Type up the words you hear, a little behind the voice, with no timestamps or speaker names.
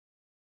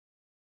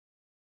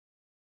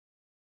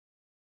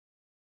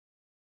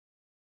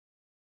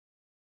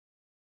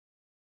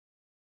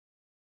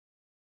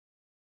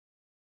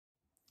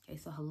Okay,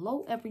 so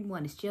hello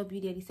everyone, it's Jill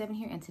Beauty 87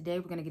 here, and today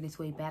we're gonna get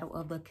into a battle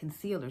of the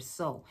concealers.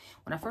 So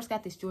when I first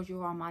got this Giorgio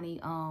Armani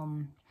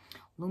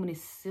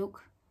luminous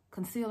silk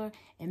concealer,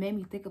 it made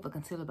me think of a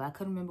concealer, but I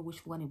couldn't remember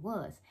which one it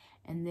was.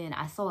 And then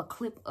I saw a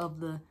clip of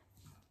the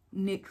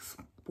NYX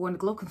Born to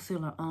Glow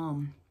concealer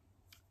on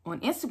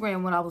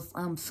Instagram when I was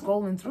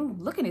scrolling through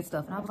looking at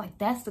stuff, and I was like,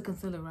 that's the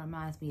concealer it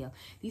reminds me of.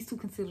 These two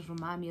concealers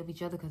remind me of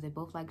each other because they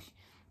both like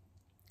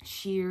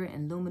sheer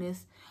and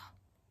luminous,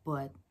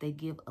 but they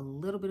give a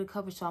little bit of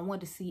coverage. So I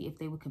wanted to see if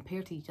they would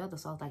compare to each other.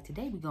 So I was like,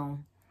 today we're gonna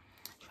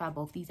try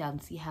both these out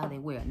and see how they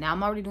wear. Now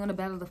I'm already doing a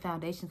battle of the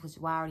foundations, which is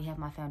why I already have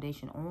my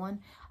foundation on.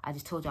 I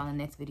just told y'all in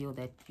the next video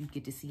that you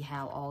get to see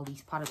how all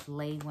these products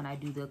lay when I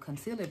do the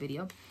concealer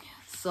video.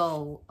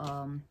 So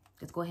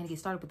let's go ahead and get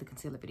started with the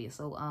concealer video.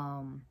 So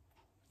let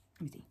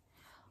me see.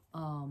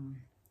 I'm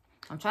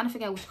trying to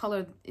figure out which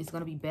color is going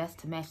to be best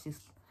to match this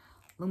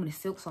luminous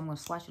silk. So I'm going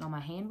to swatch it on my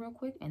hand real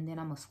quick, and then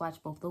I'm going to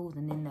swatch both those,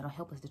 and then that'll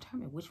help us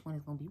determine which one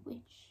is going to be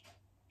which.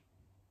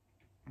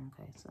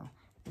 Okay, so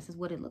this is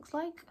what it looks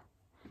like.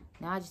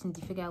 Now I just need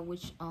to figure out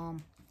which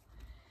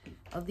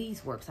of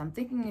these works. I'm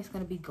thinking it's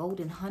going to be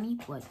Golden Honey,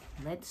 but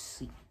let's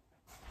see.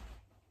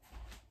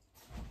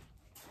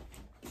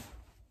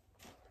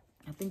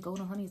 I think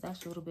Golden Honey is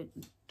actually a little bit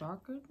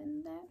darker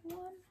than that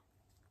one.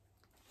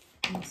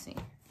 Let me see.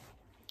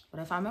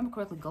 But if I remember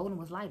correctly, Golden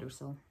was lighter,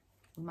 so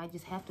we might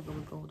just have to go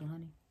with Golden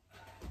Honey.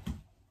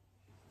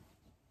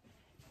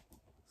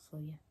 So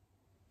yeah.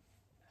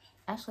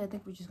 Actually, I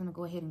think we're just going to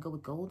go ahead and go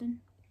with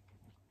Golden.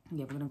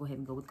 Yeah, we're going to go ahead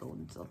and go with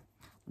Golden. So I'm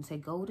going to say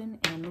Golden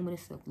and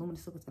Luminous Silk.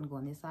 Luminous Silk is going to go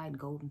on this side, and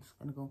Golden's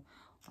going to go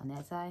on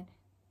that side.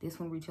 This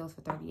one retails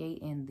for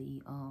 $38, and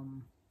the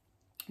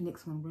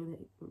NYX one really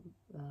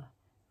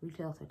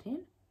retails for $10.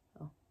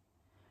 So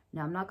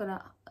now I'm not going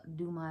to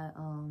do my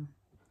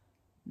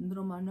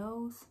middle of my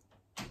nose,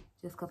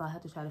 just because I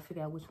have to try to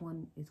figure out which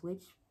one is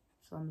which.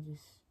 So I'm gonna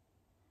just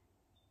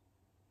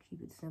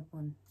keep it simple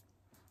and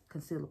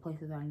conceal the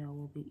places I know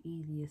will be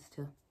easiest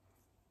to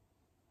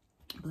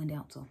blend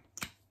out. So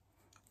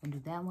I'm gonna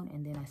do that one,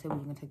 and then I said we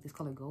were gonna take this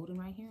color Golden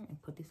right here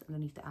and put this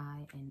underneath the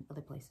eye and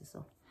other places.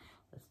 So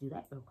let's do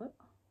that real quick.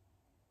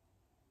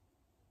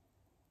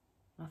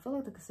 I feel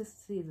like the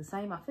consistency is the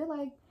same. I feel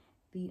like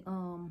the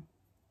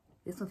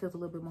this one feels a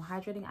little bit more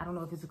hydrating. I don't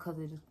know if it's because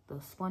of just the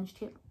sponge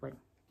tip, but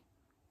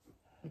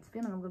it's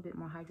feeling a little bit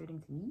more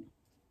hydrating to me.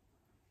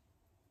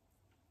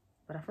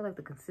 But I feel like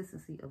the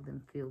consistency of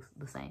them feels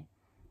the same.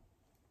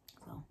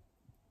 So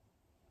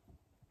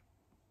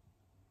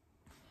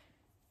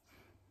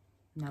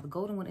now the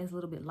Golden one is a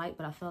little bit light,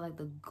 but I felt like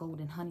the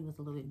Golden Honey was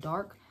a little bit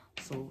dark.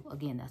 So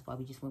again, that's why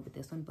we just went with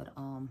this one. But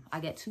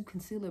I got two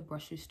concealer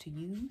brushes to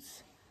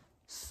use.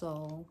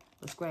 So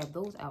let's grab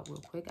those out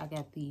real quick. I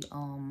got the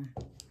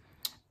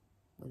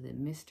was it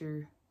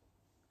Mr.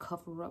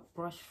 Cover Up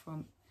brush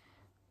from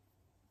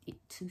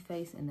Too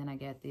Faced, and then I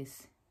got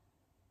this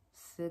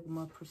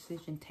Sigma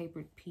Precision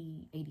Tapered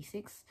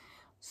P86.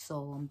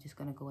 So I'm just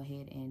gonna go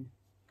ahead and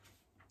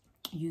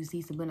use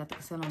these to blend out the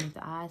concealer underneath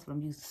the eyes, but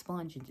I'm using the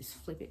sponge and just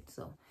flip it.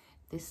 So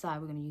this side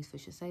we're gonna use for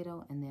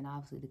Shiseido, and then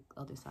obviously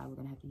the other side we're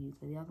gonna have to use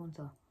for the other one.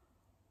 So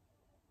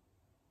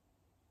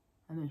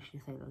I mean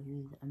Shiseido,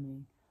 I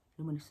mean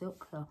Luminous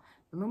Silk. So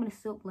the Luminous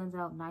Silk blends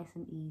out nice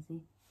and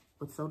easy,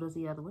 but so does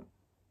the other one.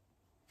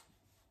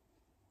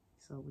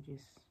 So we're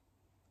just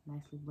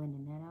nicely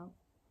blending that out.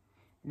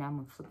 Now I'm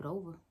going to flip it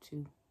over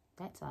to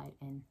that side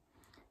and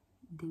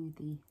do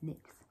the NYX.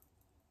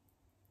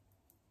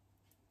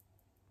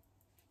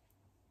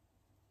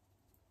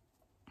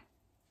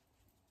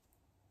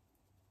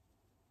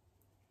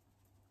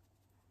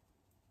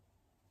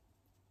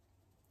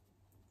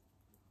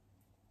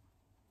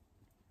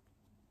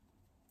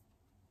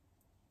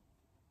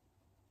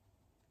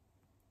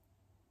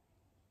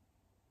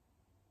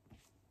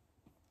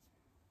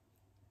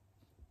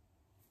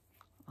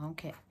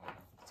 Okay,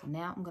 so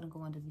now I'm going to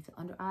go underneath the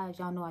under eyes.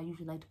 Y'all know I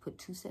usually like to put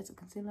 2 sets of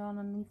concealer on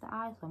underneath the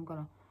eyes, so I'm going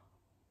to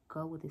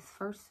go with this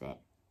first set.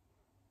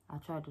 I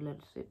tried to let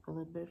it sit for a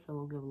little bit, so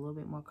we'll give a little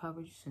bit more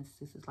coverage, since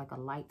this is like a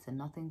light to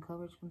nothing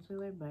coverage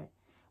concealer, but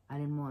I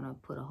didn't want to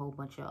put a whole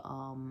bunch of,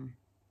 I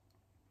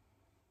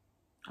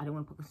didn't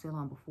want to put concealer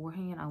on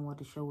beforehand. I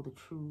wanted to show the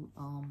true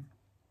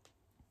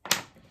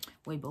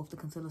way both the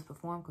concealers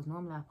perform, because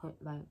normally I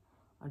put like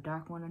a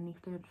dark one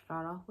underneath there to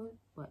start off with,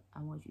 but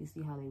I want you to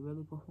see how they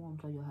really perform,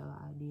 so you'll have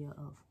an idea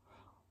of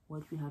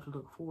what you have to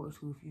look forward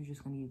to if you're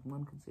just going to use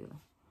one concealer.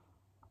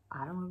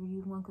 I don't ever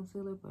use one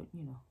concealer, but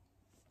you know,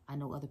 I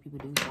know other people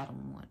do, so I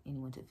don't want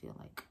anyone to feel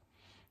like.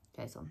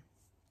 Okay, so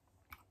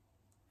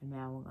and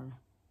now we're gonna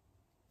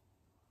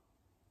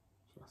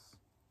just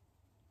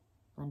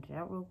blend it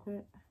out real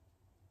quick,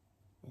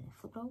 and then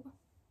flip it over,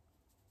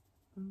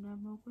 blend it out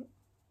real quick.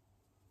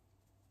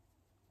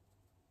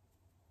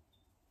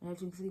 And as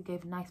you can see, it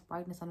gave nice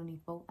brightness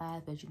underneath both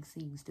eyes. But as you can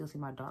see, you can still see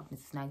my darkness.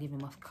 It's not giving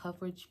enough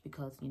coverage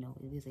because, you know,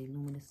 it is a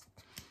luminous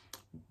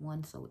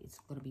one. So it's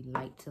going to be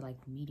light to like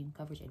medium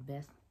coverage at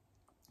best.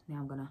 Now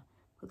I'm going to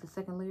put the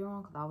second layer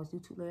on, because I always do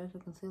 2 layers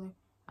of concealer.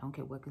 I don't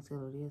care what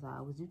concealer it is. I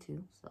always do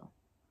 2. So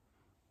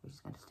we're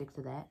just going to stick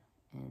to that.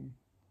 And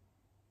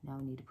now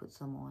we need to put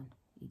some on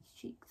each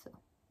cheek. So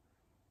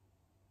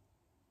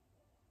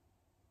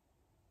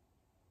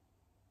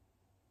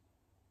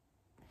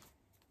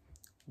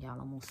y'all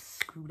almost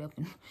screwed up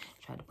and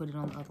tried to put it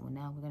on the other one.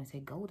 Now we're going to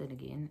take golden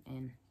again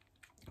and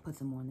put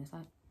some more on this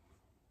side.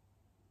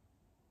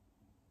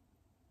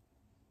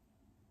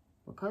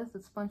 Because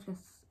the sponge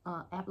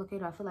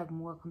applicator, I feel like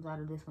more comes out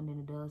of this one than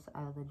it does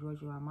out of the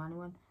Giorgio Armani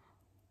one.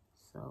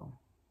 So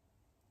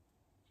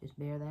just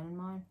bear that in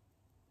mind.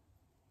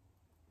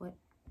 What?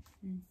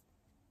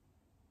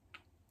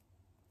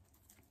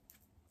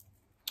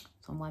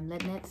 So while I'm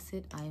letting that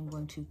sit, I am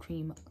going to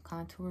cream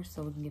contour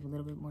so we can give a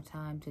little bit more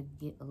time to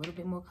get a little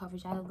bit more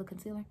coverage out of the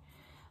concealer.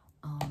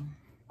 I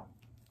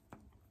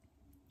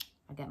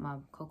got my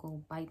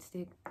Cocoa Bite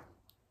Stick.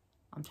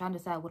 I'm trying to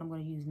decide what I'm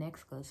going to use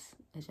next because,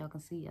 as y'all can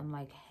see, I'm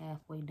like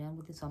halfway done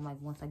with this. So I'm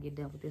like, once I get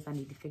done with this, I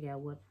need to figure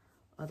out what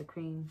other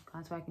cream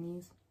contour I can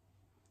use.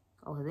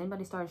 Oh, has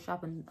anybody started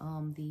shopping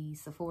the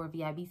Sephora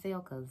VIB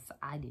sale? Because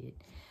I did.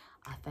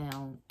 I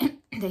found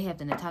they have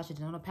the Natasha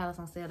Denona palettes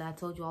on sale that I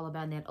told you all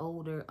about in that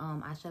older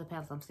eyeshadow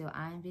palettes I'm still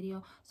eyeing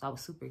video. So I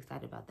was super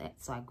excited about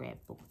that. So I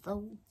grabbed both of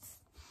those.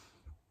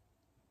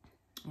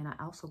 And I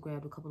also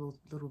grabbed a couple of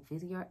those little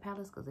Viseart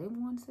palettes because they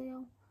were on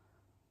sale.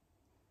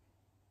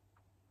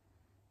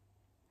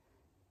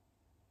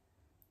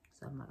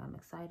 So I'm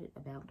excited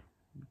about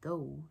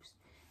those.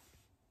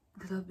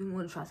 Because I've been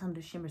wanting to try some of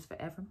the shimmers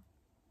forever.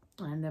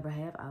 I never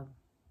have. I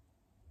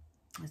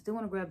still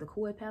want to grab the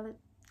Koi palette.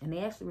 And they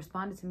actually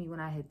responded to me when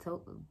I had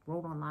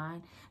wrote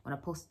online, when I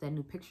posted that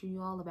new picture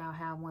you all about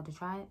how I wanted to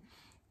try it.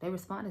 They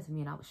responded to me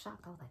and I was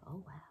shocked. I was like,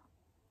 oh, wow.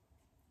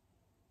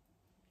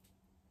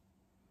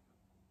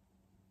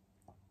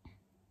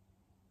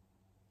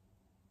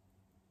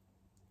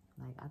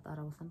 Like, I thought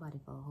I was somebody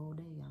for a whole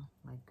day, y'all.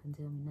 Like, couldn't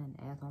tell me nothing.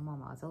 Asked my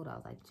mama. I told her, I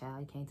was like,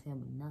 child, you can't tell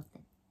me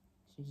nothing.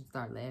 She just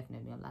started laughing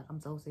at me. I'm like,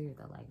 I'm so serious.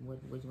 I'm like,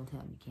 what you gonna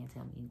tell me? You can't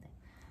tell me anything.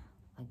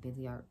 Like,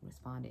 Viseart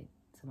responded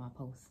to my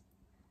post.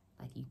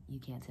 Like, you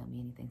can't tell me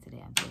anything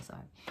today. I'm so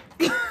sorry.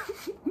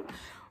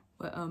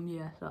 But,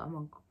 yeah. So, I'm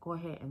gonna go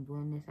ahead and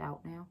blend this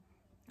out now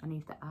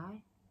underneath the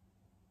eye.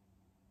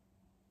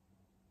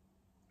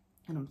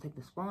 And I'm gonna take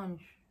the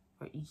sponge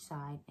for each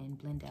side and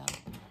blend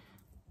out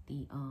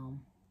the,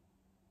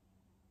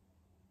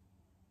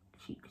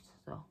 cheeks.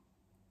 So,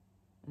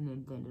 and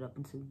then blend it up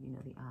into, you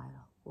know, the eye.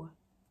 But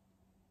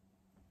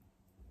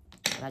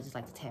I just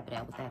like to tap it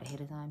out with that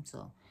ahead of time.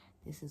 So,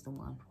 this is the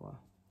one for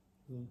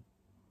the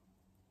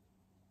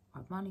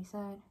Armani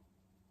side.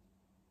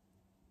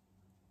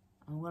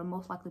 I'm going to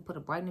most likely put a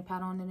brightening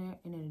powder on in there,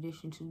 in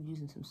addition to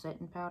using some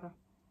setting powder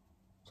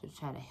to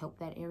try to help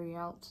that area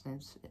out,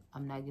 since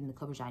I'm not getting the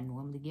coverage I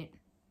normally get.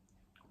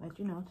 But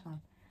you know, it's fine.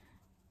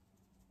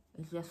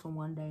 It's just for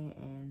one day,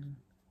 and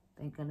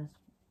thank goodness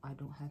I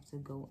don't have to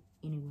go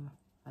anywhere,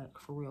 like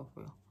for real,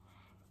 for real.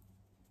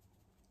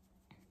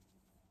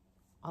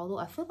 Although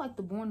I feel like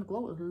the Born to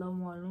Glow is a little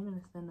more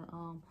luminous than the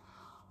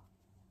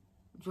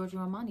Giorgio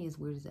Armani, as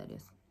weird as that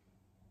is.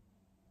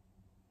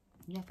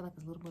 Yeah, I feel like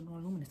it's a little bit more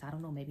luminous. I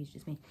don't know, maybe it's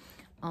just me.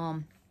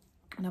 Now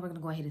we're gonna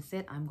go ahead and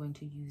set. I'm going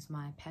to use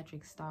my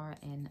Patrick Star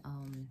and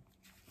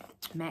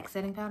MAC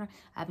setting powder.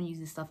 I've been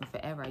using this stuff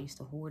forever. I used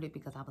to hoard it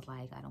because I was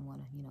like, I don't want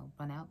to, you know,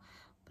 run out.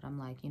 But I'm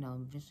like, you know,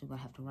 I'm eventually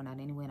gonna have to run out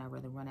anyway, and I'd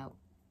rather run out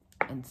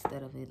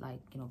instead of it, like,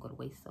 you know, go to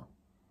waste. So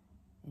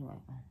anyway,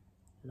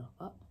 look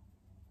up.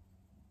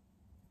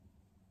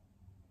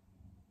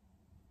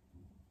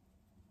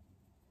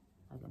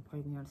 Like, I'm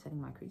probably on setting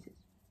my creases.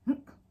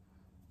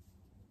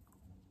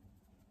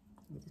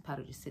 This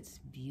powder just sits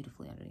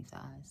beautifully underneath the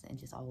eyes and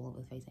just all over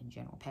the face in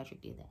general.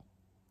 Patrick did that.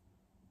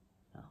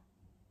 So,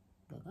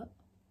 look up.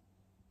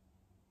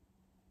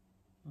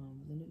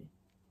 Blend it in.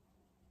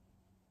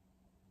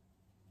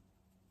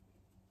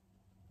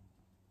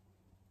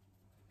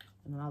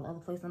 And then all the other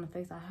places on the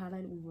face I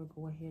highlighted, we will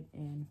go ahead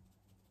and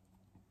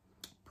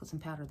put some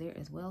powder there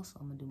as well. So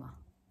I'm going to do my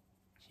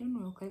chin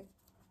real quick.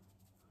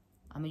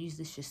 I'm going to use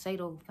this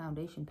Shiseido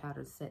foundation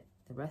powder to set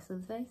the rest of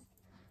the face.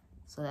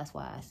 So that's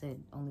why I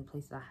said only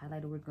places I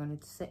highlighted we're going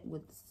to set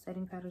with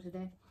setting powder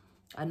today.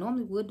 I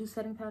normally would do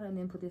setting powder and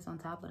then put this on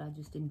top, but I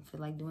just didn't feel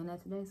like doing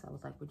that today. So I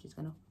was like, we're just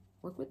going to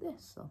work with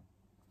this. So,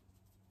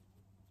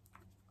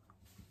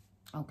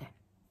 okay.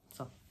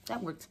 So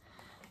that worked.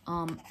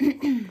 Now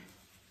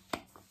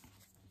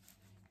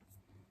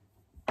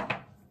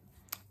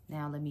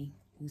let me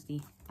use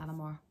the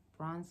Alamar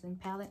bronzing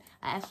palette.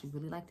 I actually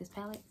really like this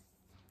palette.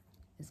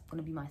 It's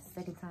going to be my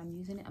second time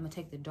using it. I'm going to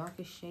take the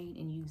darkest shade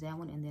and use that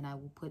one, and then I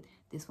will put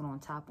this one on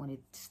top when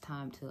it's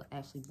time to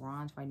actually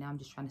bronze. Right now I'm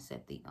just trying to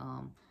set the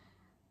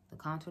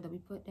contour that we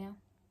put down.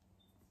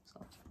 So,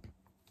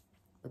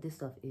 but this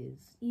stuff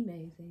is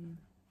amazing.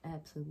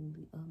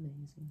 Absolutely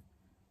amazing.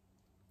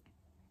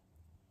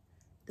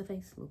 The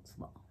face looks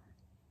small.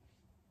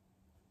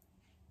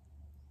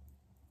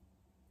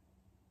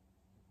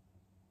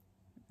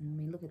 I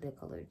mean, look at that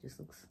color. It just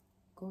looks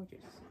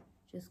gorgeous.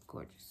 Just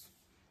gorgeous.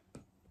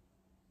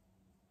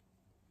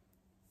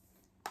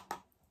 Tap a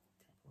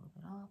little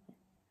bit off.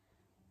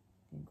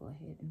 Then go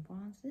ahead and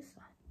bronze this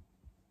side.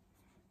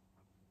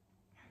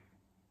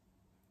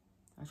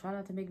 I try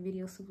not to make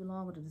videos super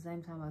long, but at the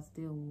same time, I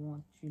still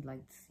want you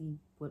like to see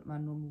what my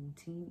normal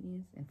routine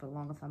is. And for the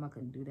longest time, I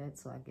couldn't do that.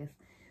 So I guess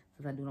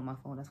since I do it on my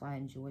phone, that's why I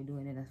enjoy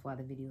doing it. That's why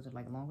the videos are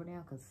like longer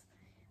now, because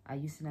I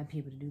used to not be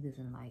able to do this,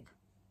 and like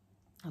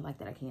I like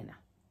that I can now.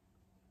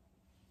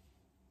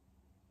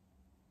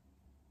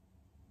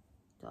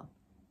 So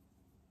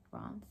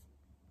bronze,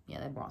 yeah,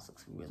 that bronze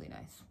looks really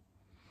nice.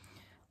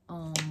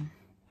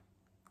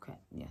 Okay,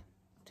 yeah,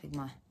 take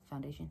my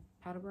foundation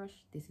powder brush.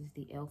 This is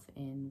the e.l.f.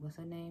 and what's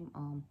her name?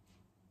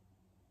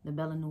 The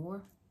Bella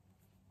Noir.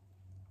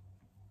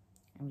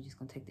 And we're just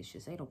gonna take the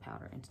Shiseido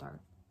powder and start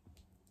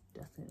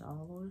dusting it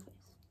all over the face.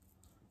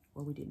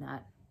 Well, we did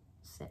not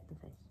set the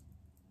face.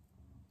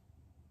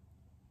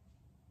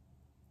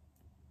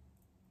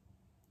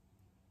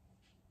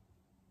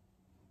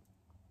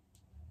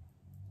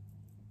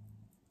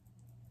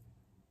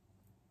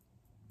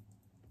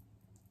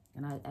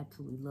 And I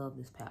absolutely love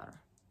this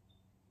powder.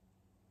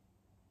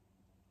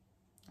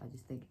 I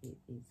just think it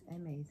is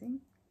amazing.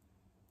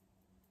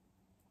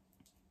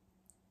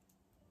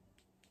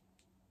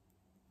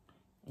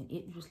 And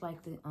it, just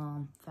like the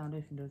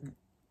foundation, doesn't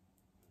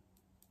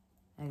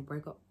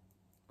break up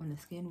on the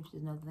skin, which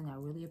is another thing I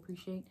really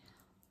appreciate.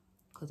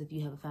 Because if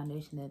you have a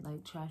foundation that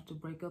like tries to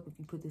break up, if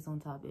you put this on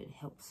top, it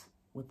helps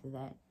with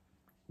that.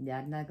 Yeah,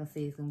 I'm not gonna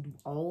say it's gonna do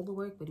all the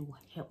work, but it will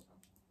help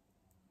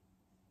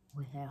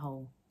with that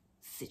whole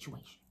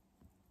situation.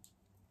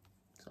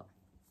 So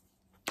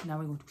now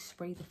we're going to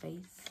spray the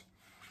face.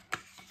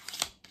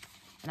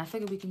 And I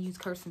figured we can use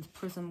Kirsten's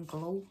Prism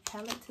Glow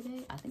palette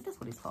today. I think that's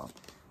what it's called.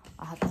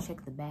 I'll have to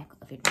check the back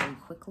of it very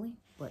quickly,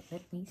 but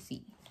let me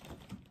see.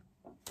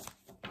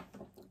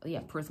 Oh yeah,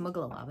 Prism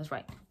Glow, I was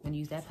right. I'm going to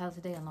use that palette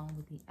today along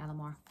with the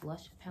Alamar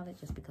Blush palette,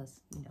 just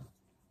because, you know,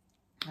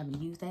 I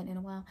haven't used that in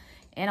a while.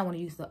 And I want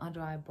to use the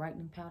under eye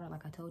brightening powder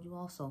like I told you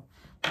all. So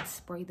let's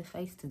spray the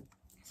face to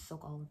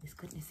soak all of this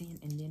goodness in,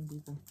 and then we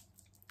will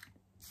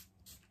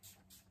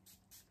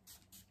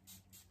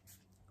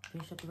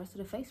finish up the rest of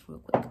the face real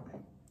quick.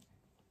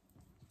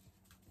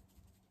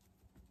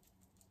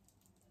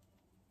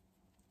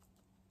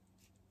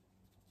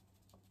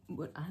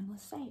 But I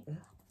must say,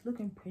 it's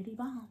looking pretty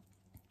bomb.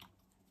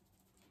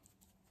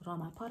 With all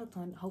my products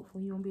on,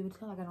 hopefully you won't be able to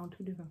tell I got on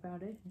 2 different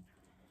foundations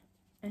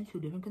and 2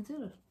 different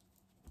concealers.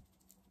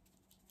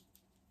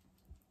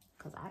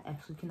 Because I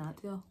actually cannot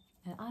tell.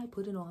 And I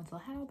put it on, so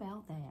how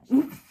about that?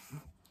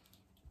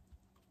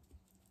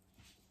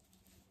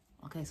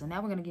 Okay, so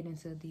now we're going to get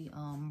into the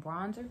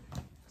bronzer.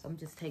 So I'm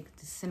just take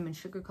the cinnamon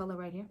sugar color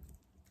right here.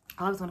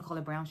 I always want to call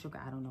it brown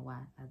sugar. I don't know why.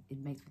 It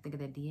makes me think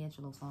of that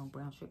D'Angelo song,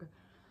 Brown Sugar.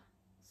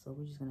 So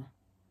we're just going to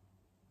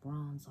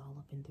bronze all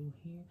up and through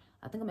here.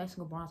 I think I'm actually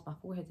going to bronze my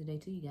forehead today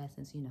too, you guys,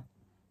 since, you know,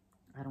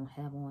 I don't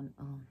have on,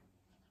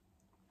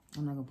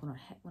 I'm not going to put on a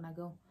hat when I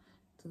go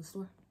to the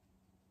store.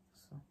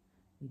 So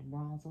we need to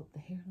bronze up the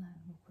hairline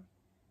real quick.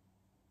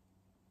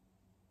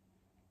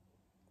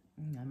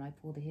 I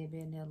might pull the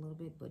headband down a little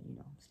bit, but, you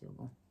know, I'm still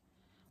going to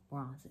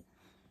bronze it.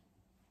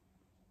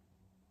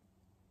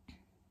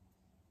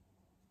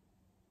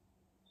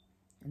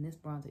 And this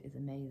bronzer is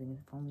amazing.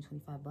 It's only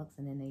 25 bucks,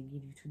 and then they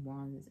give you 2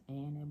 bronzers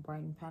and a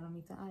brightening powder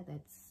underneath the eye.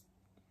 That's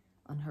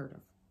unheard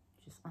of.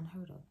 Just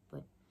unheard of.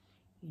 But,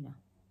 you know,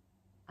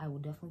 I will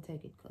definitely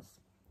take it, because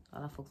a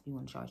lot of folks be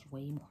want to charge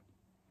way more.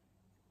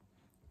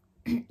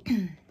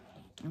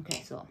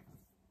 Okay, so I'm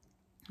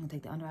going to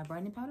take the under eye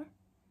brightening powder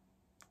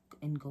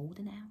in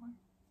golden hour.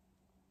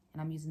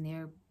 And I'm using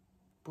their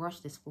brush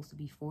that's supposed to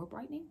be for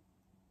brightening.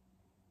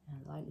 And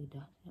I lightly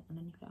dot it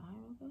underneath the eye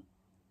real good.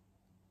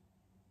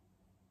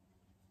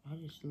 I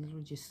just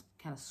literally just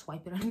kind of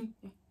swipe it underneath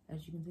there,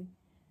 as you can see.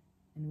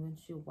 And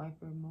windshield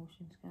wiper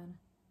motions kind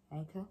of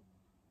anchor.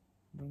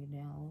 Bring it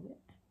down a little bit.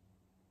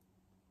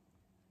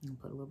 And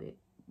put a little bit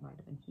right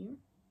up in here.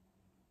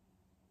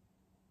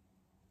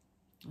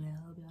 And a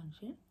little bit on the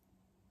chin.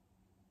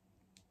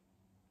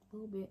 A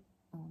little bit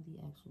on the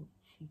actual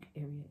cheek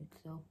area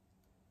itself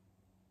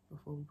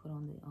before we put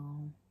on the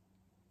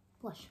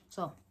blush.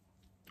 So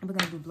we're going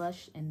to do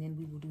blush, and then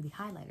we will do the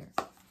highlighter.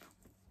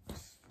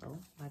 So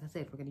like I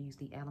said, we're going to use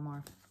the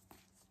Alamar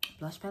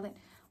blush palette.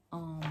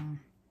 I'm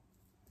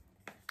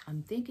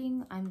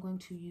thinking I'm going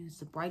to use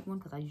the bright one,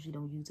 because I usually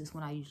don't use this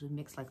one. I usually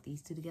mix like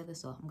these 2 together,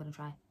 so I'm going to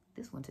try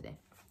this one today.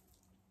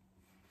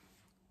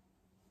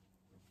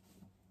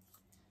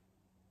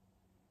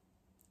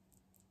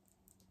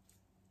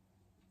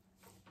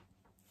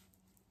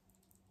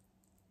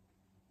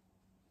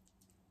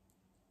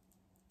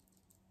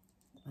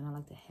 And I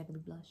like to heavily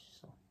blush,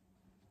 so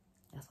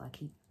that's why I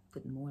keep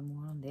putting more and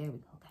more on. There we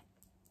go. Okay.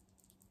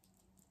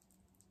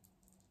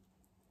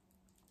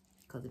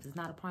 Because if it's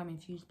not a prime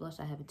infused blush,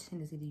 I have a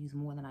tendency to use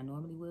more than I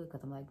normally would,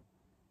 because I'm like,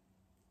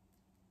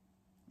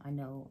 I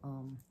know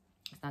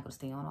it's not going to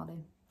stay on all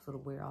day, so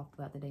it'll wear off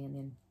throughout the day, and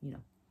then, you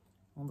know,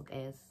 won't look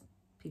as,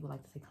 people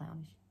like to say,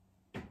 clownish.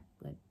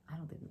 But I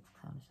don't think it looks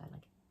clownish. I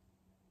like it.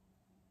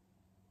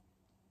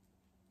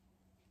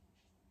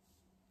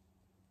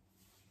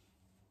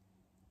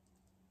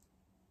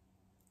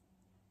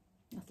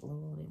 a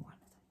little bit more.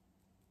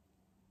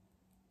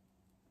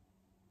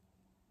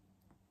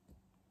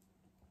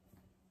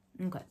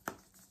 Okay.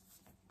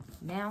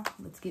 Now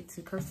let's get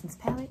to Kirsten's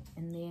palette,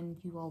 and then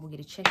you all will get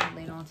a check-in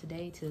later on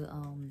today to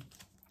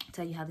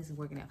tell you how this is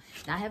working out.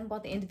 Now I haven't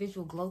bought the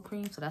individual glow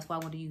cream, so that's why I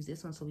want to use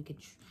this one, so we could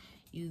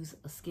use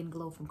a skin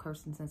glow from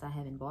Kirsten since I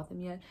haven't bought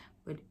them yet.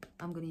 But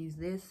I'm gonna use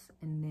this,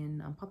 and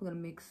then I'm probably gonna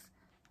mix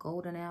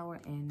Golden Hour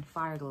and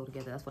Fire Glow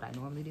together. That's what I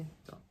normally do.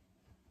 So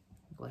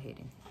go ahead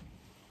and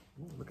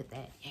ooh, look at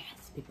that.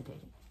 Yes,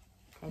 pigmentation.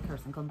 Okay,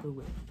 Kirsten, come through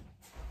with it.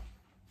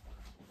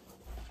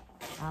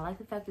 I like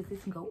the fact that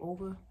this can go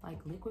over like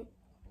liquid.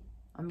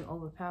 I mean,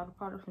 over powder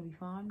products can be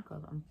fine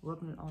because I'm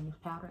rubbing it on this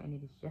powder and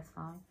it is just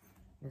fine.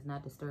 It does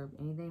not disturb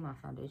anything. My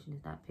foundation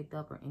is not picked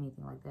up or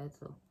anything like that.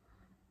 So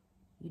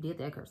you did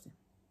that, Kirsten.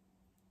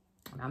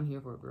 And I'm here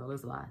for it, girl.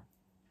 That's why.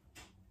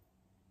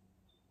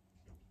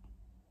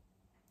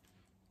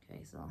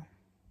 Okay, so a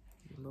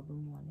little bit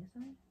more on this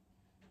side.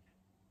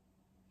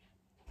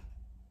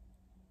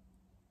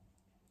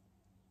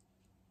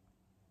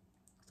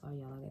 Sorry,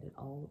 y'all. I got it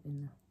all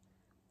in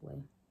the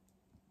way.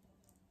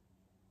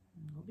 A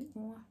little bit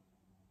more.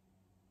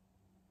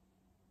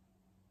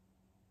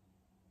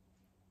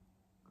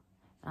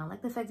 I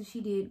like the fact that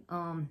she did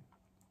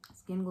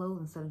skin glows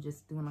instead of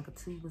just doing like a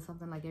tube or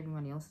something like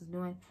everyone else is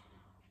doing.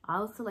 I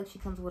also feel like she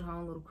comes with her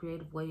own little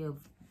creative way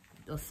of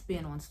a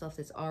spin on stuff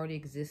that's already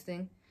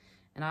existing.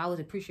 And I always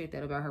appreciate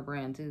that about her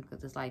brand too,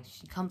 because it's like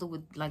she comes up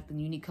with like the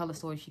unique color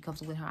story. She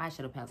comes up with her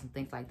eyeshadow palettes and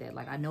things like that.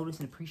 Like I notice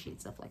and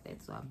appreciate stuff like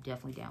that, so I'm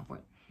definitely down for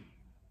it.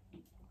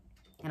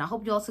 And I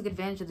hope you all took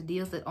advantage of the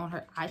deals that on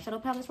her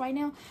eyeshadow palettes right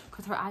now,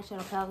 because her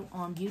eyeshadow palette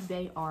on Beauty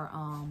Bay are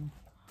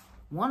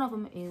one of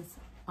them is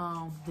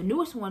the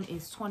newest one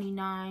is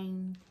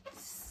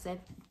 $29.50,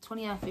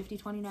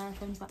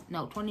 $29.75.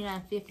 No,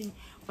 $29.50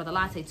 for the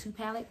Latte 2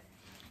 palette.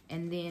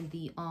 And then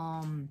the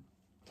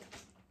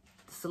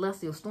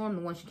Celestial Storm,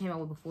 the one she came out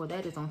with before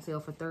that, is on sale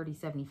for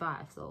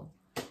 $30.75. So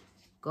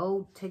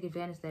go take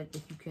advantage of that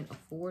if you can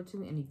afford to,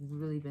 and if you've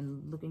really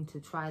been looking to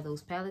try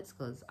those palettes,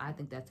 because I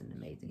think that's an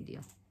amazing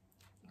deal.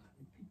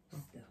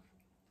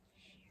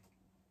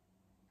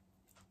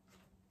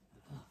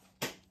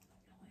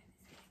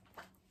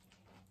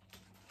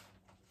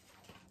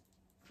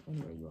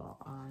 Anyway, you all,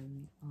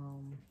 I'm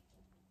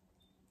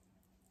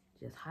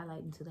just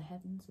highlighting to the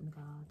heavens and the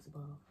gods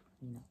above.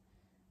 You know,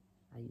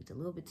 I used a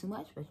little bit too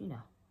much, but you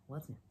know,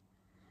 what's new?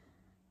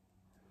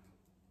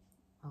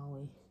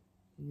 Always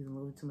use a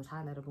little bit too much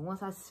highlighter, but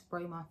once I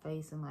spray my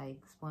face and like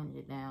sponge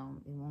it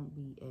down, it won't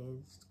be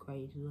as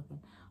crazy looking.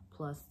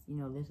 Plus, you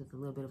know, this is a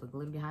little bit of a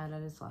glittery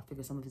highlighter, so I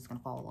figure some of it's gonna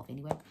fall off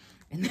anyway.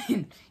 And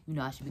then, you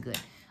know, I should be good.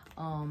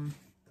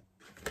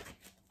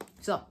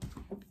 So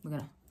we're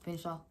gonna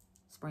finish off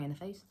spraying the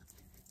face.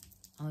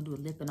 I'm gonna do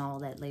a lip and all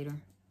that later,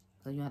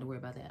 so you don't have to worry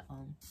about that.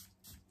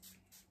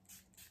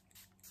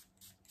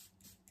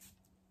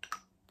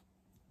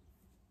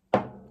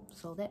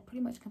 So that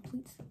pretty much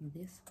completes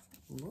this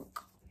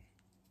look.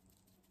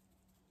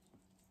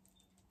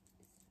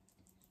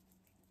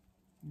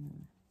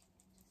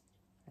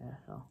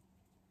 So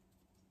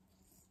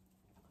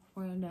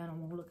spraying down, I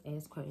won't look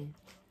as crazy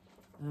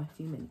in a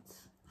few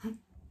minutes.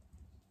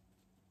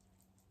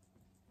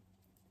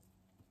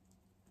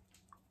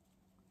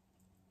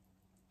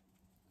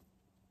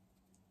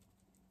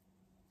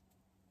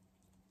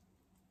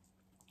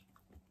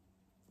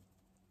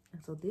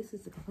 So this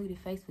is a completed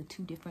face with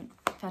two different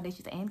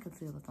foundations and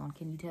concealers on.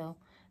 Can you tell?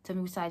 Tell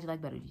me which side you like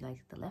better. Do you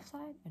like the left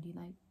side, or do you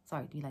like,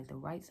 sorry, do you like the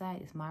right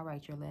side? Is my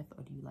right your left,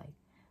 or do you like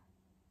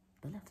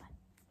the left side?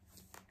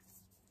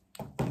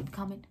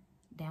 Comment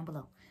down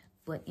below.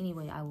 But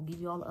anyway, I will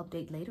give you all an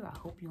update later. I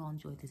hope you all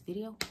enjoyed this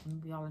video.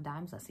 Remember, y'all are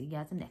diamonds. I'll see you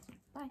guys in the next one.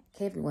 Bye.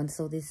 Okay, everyone.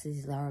 So this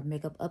is our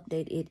makeup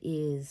update. It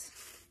is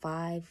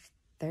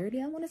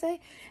 5:30, I want to say,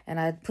 and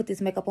I put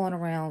this makeup on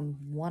around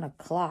 1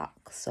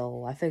 o'clock,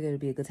 so I figured it'd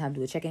be a good time to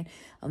do a check-in.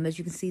 As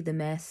you can see, the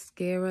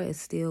mascara is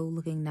still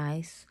looking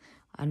nice.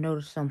 I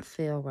noticed some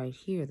fell right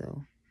here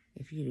though,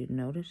 if you didn't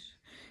notice.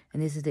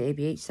 And this is the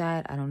ABH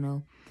side. I don't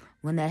know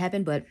when that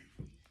happened, but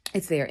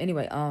it's there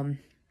anyway. I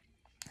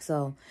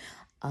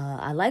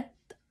like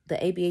the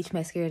ABH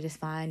mascara just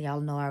fine.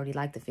 Y'all know I already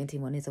like the Fenty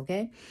one. It's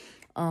okay.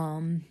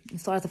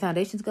 As far as the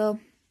foundations go,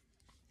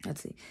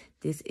 let's see.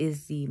 This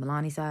is the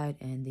Milani side,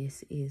 and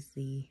this is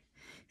the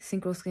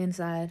Synchro Skin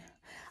side.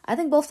 I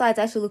think both sides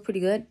actually look pretty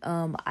good.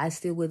 I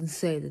still wouldn't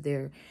say that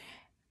they're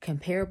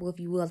comparable, if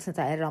you will, since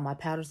I added all my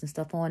powders and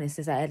stuff on. And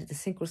since I added the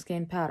Synchro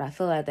Skin powder, I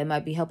feel like that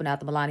might be helping out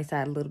the Milani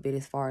side a little bit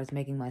as far as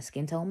making my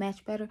skin tone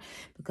match better.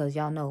 Because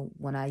y'all know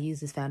when I use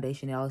this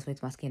foundation, it always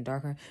makes my skin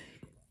darker.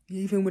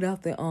 Even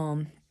without the,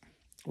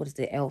 what is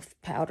the e.l.f.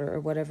 powder or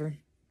whatever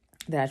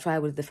that I tried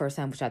with it the first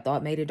time, which I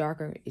thought made it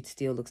darker, it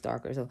still looks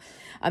darker. So,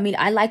 I mean,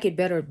 I like it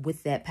better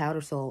with that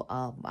powder, so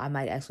I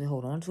might actually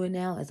hold on to it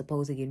now as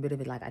opposed to getting rid of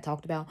it like I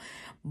talked about.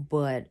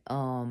 But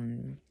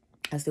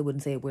I still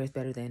wouldn't say it wears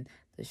better than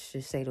the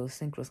Shiseido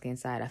Synchro Skin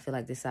side. I feel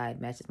like this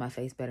side matches my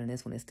face better, and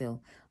this one is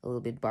still a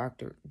little bit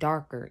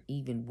darker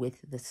even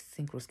with the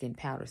Synchro Skin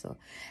powder. So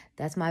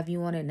that's my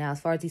view on it. Now, as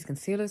far as these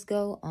concealers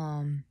go,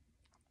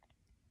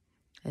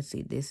 let's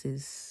see. This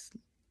is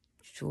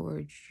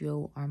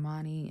Giorgio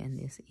Armani, and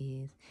this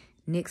is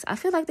NYX. I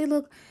feel like they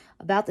look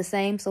about the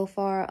same so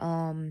far.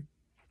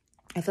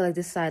 I feel like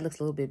this side looks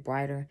a little bit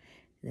brighter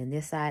than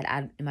this side.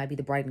 It might be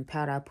the brightening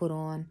powder I put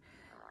on.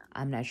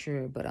 I'm not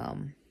sure, but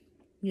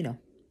you know,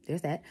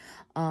 there's that.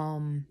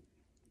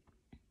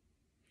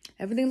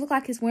 Everything looked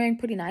like it's wearing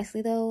pretty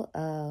nicely though.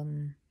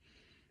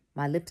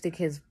 My lipstick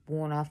has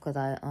worn off because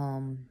I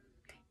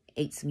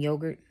ate some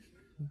yogurt,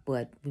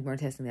 but we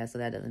weren't testing that, so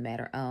that doesn't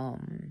matter.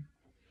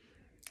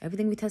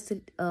 Everything we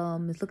tested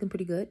is looking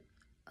pretty good.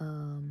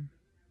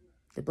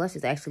 The blush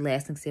is actually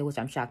lasting still, which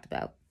I'm shocked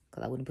about,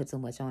 because I wouldn't put so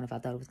much on if I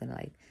thought it was gonna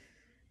like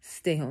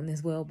stay on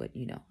as well. But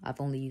you know, I've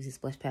only used this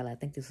blush palette. I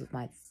think this was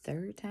my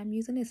 3rd time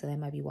using it, so that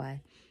might be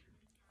why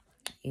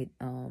it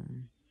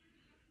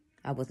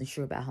I wasn't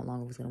sure about how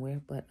long it was gonna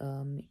wear. But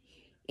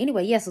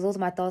anyway, yeah, so those are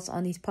my thoughts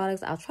on these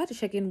products. I'll try to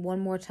check in one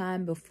more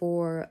time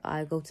before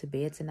I go to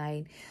bed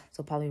tonight,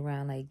 so probably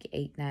around like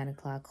 8-9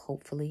 o'clock.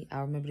 Hopefully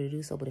I'll remember to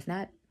do so, but if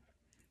not,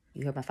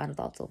 you heard my final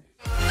thoughts. So